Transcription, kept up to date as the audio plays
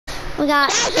We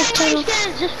got Eternal.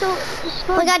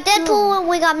 We got Deadpool.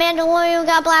 We got Mandalorian. We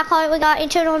got Blackheart. We got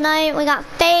Eternal Night. We got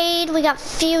Fade. We got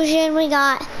Fusion. We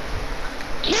got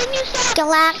Can you stop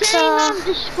Galaxa. saying them?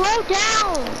 Just scroll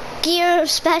down. Gear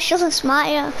Specialist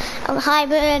Maya.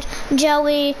 Hybrid.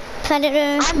 Joey.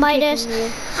 Predator. Midas.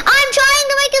 I'm trying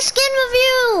to make a skin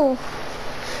review.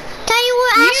 Tell you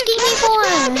were asking me for.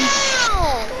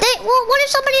 Well, what if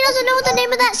somebody doesn't know the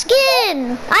name of that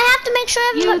skin? I have to make sure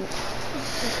everyone.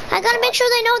 I gotta make sure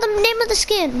they know the name of the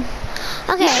skin.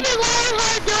 Okay.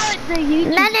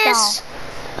 Menace.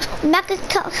 Mecha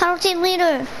Cartoon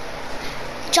Leader.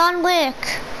 John Wick.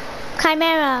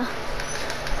 Chimera.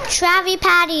 Travi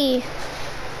Patty.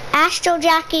 Astro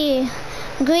Jackie.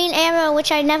 Green Arrow,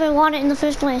 which I never wanted in the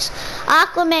first place.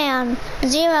 Aquaman.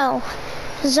 Zero.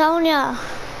 Zonia.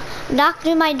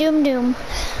 Doctor My Doom Doom.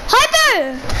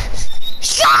 Hyper!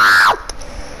 Shut up!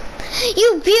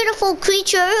 You beautiful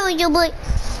creature. You like.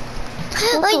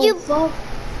 Like you.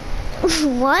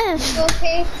 What? You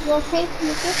okay? You okay?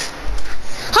 You okay?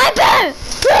 Hyper!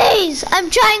 Please! I'm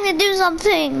trying to do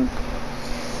something.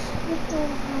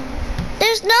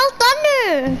 There's no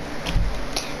thunder.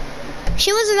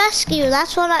 She was rescued.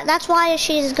 That's why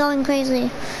she's going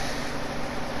crazy.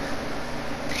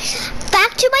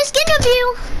 Back to my skin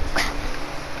review.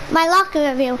 My locker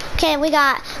review. Okay, we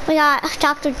got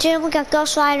Dr. Doom, we got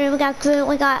Ghost Rider, we got Groot,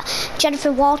 we got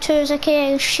Jennifer Walters,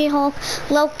 aka She-Hulk,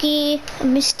 Loki,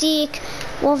 Mystique,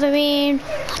 Wolverine,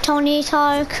 Tony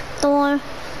Stark, Thor,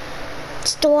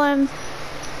 Storm,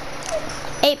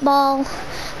 8-Ball,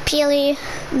 Peely,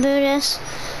 Brutus,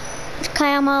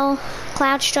 Camo,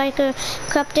 Cloud Striker,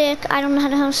 Cryptic, I don't know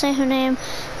how to say her name,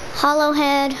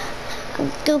 Hollowhead,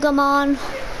 Gugamon,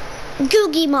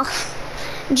 Googimon.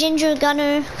 Ginger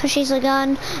Gunner, because she's a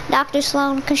gun. Dr.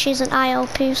 Sloan, because she's an IO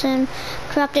person.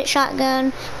 Corrupted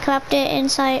Shotgun. Corrupted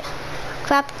Insight.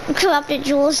 Corrupted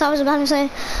Jules, I was about to say.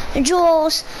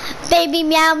 Jules. Baby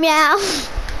Meow Meow.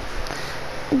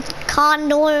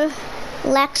 Condor.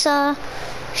 Lexa.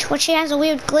 She has a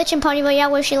weird glitch in Party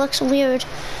Royale where she looks weird.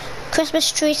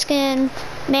 Christmas Tree Skin.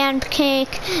 Man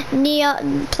Cake. Neo.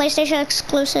 PlayStation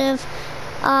exclusive.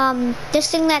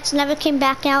 This thing that's never came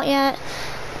back out yet.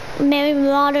 Mary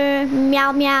Marauder,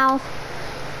 Meow Meow,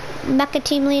 Mecha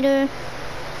Team Leader,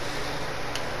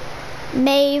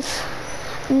 Maeve,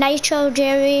 Nitro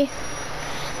Jerry,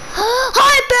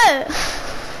 Hyper!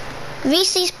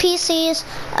 VC's PC's,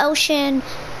 Ocean,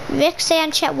 Rick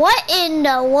Sanchez. What in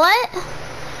the what?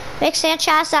 Rick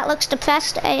Sanchez, that looks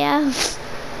depressed AF.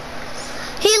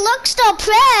 He looks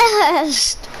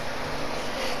depressed!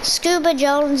 Scuba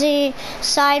Jonesy,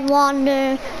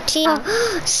 Sidewander, Team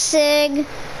Sig,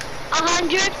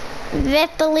 100.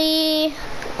 Ripley,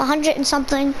 100 and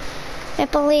something.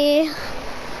 Ripley.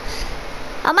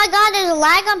 Oh my god, there's a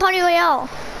lag on Party Royale.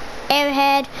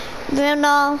 Airhead,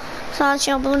 Bruno,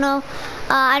 Sancho Bruno.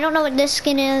 I don't know what this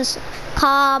skin is.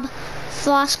 Cobb,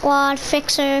 Frost Squad,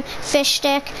 Fixer, Fish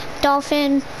Stick,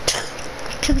 Dolphin.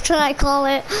 What should I call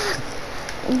it?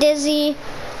 Dizzy,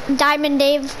 Diamond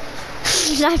Dave.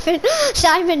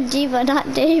 Diamond Diva,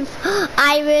 not Dave.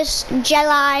 Iris,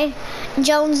 Jedi,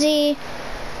 Jonesy,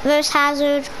 Verse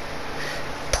Hazard,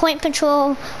 Point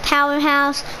Patrol,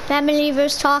 Powerhouse, Remedy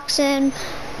vs. Toxin,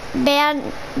 Band,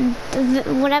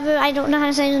 whatever, I don't know how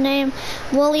to say the name,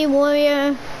 Woolly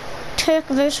Warrior, Turk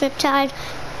vs. Riptide,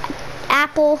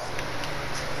 Apple,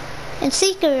 and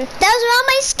Seeker. Those are all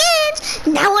my skins!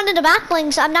 Now one of the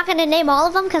backlinks. I'm not going to name all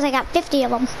of them because I got 50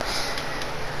 of them.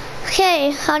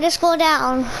 Okay, I'll just go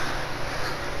down.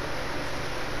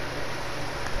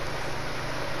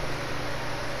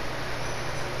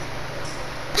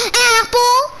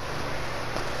 Apple!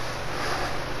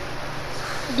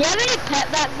 Do you have any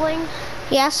pet back blings?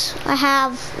 Yes, I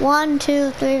have 1, 2,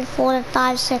 3, 4,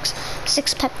 5, 6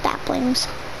 pet backblings.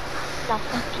 No,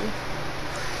 thank you.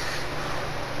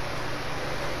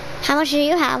 How much do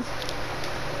you have?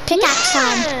 Pickaxe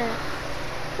time.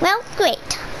 Well,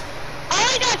 great.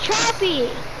 I got Choppy.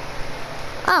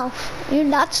 Oh, you're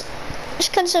nuts. It's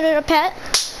considered a pet.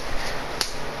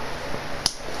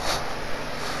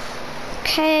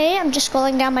 Okay, I'm just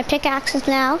scrolling down my pickaxes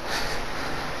now.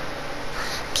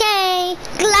 Okay,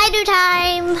 glider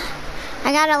time.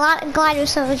 I got a lot of gliders,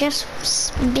 so just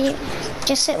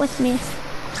sit with me.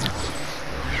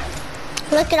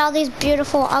 Look at all these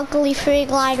beautiful, ugly, free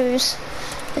gliders.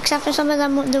 Except for some of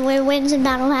them that wear wins in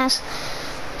Battle Pass.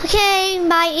 Okay,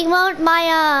 my emote,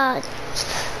 my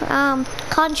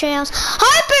contrails.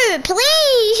 Harper,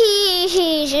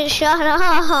 please, just shut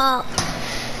up.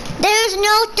 There's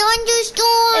no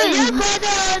thunderstorm. Is your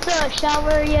brother the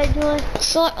shower yet, Julie?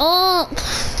 Shut up.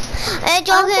 It's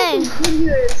okay.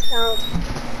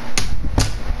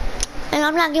 And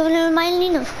I'm not giving him mine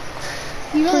either.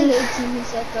 He really hates you, he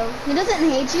said though. He doesn't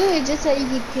hate you, he just said you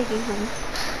keep kicking him.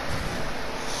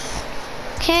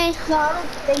 Okay. No, I don't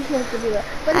think he'll do that.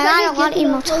 But I don't want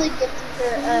emotes. Totally gift for,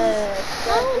 I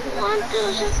don't want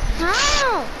to.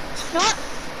 How? Not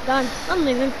done. I'm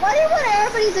leaving. why do you want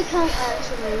everybody's account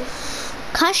actually?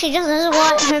 Cause she just doesn't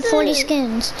want her 40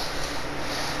 skins.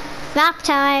 Nap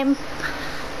time.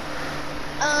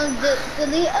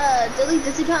 Delete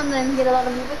this account and then get a lot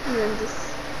of music and then just.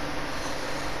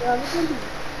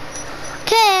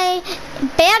 Okay,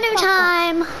 banner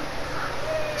time.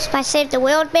 So I saved the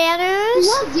world He banners.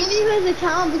 won't give you his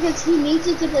account because he needs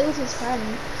you to play with his friend.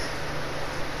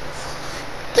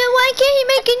 Then why can't he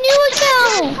make a new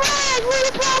account? What's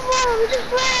the problem? We're just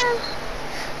friends.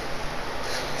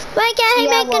 Why can't he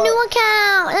Yeah, make a new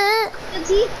account?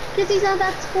 Cause he's not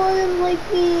that spoiled like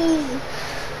me.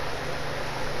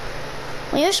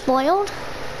 Well, you're spoiled.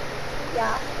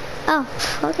 Yeah. Oh,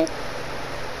 okay.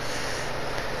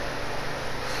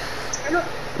 I don't.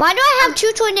 Why do I have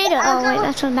two tornadoes? Oh wait,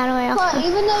 that's one battle royale. But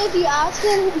even though if you ask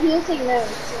him, he'll say no.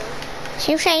 So.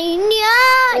 She'll say no,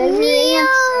 There's your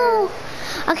no.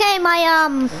 Okay, my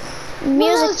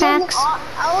music packs.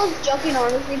 I was joking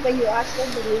honestly, but you actually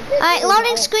believed it. Alright,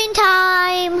 loading screen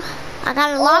time. I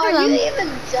got a lot of Are them. you even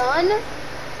done?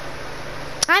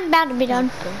 I'm about to be done.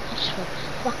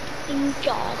 Fucking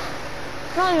job.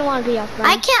 I don't even want to be your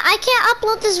friend. I can't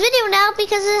upload this video now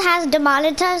because it has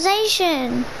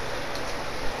demonetization.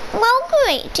 Well,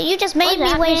 great. You just made me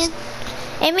that waste.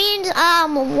 It means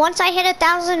once I hit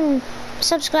 1,000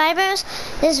 subscribers,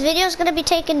 this video is gonna be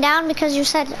taken down because you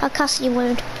said a cussy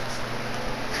word.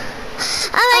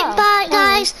 Alright, bye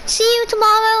guys. See you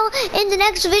tomorrow in the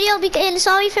next video. And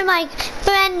sorry for my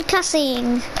friend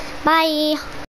cussing. Bye.